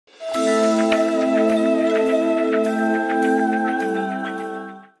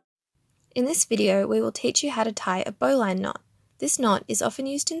In this video, we will teach you how to tie a bowline knot. This knot is often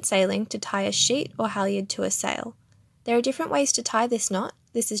used in sailing to tie a sheet or halyard to a sail. There are different ways to tie this knot.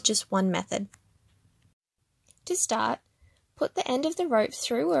 This is just one method. To start, put the end of the rope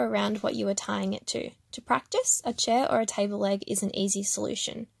through or around what you are tying it to. To practice, a chair or a table leg is an easy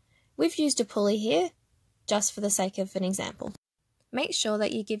solution. We've used a pulley here, just for the sake of an example. Make sure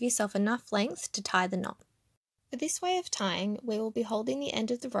that you give yourself enough length to tie the knot. For this way of tying, we will be holding the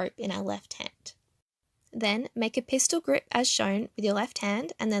end of the rope in our left hand. Then make a pistol grip as shown with your left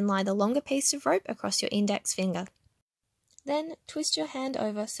hand and then lie the longer piece of rope across your index finger. Then twist your hand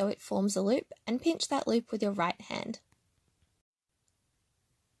over so it forms a loop and pinch that loop with your right hand.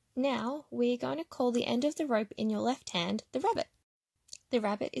 Now we're going to call the end of the rope in your left hand the rabbit. The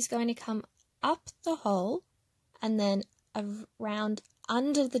rabbit is going to come up the hole and then around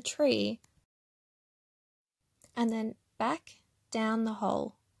under the tree and then back down the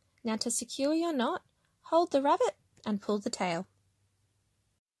hole. Now to secure your knot, hold the rabbit and pull the tail.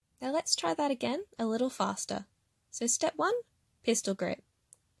 Now let's try that again a little faster. So step 1, pistol grip.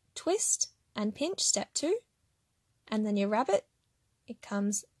 Twist and pinch step 2, and then your rabbit, it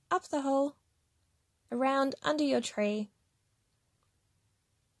comes up the hole, around under your tree,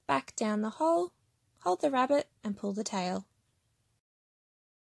 back down the hole, hold the rabbit and pull the tail.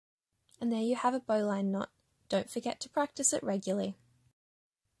 And there you have a bowline knot. Don't forget to practice it regularly.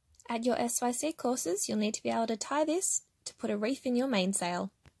 At your SYC courses, you'll need to be able to tie this to put a reef in your mainsail.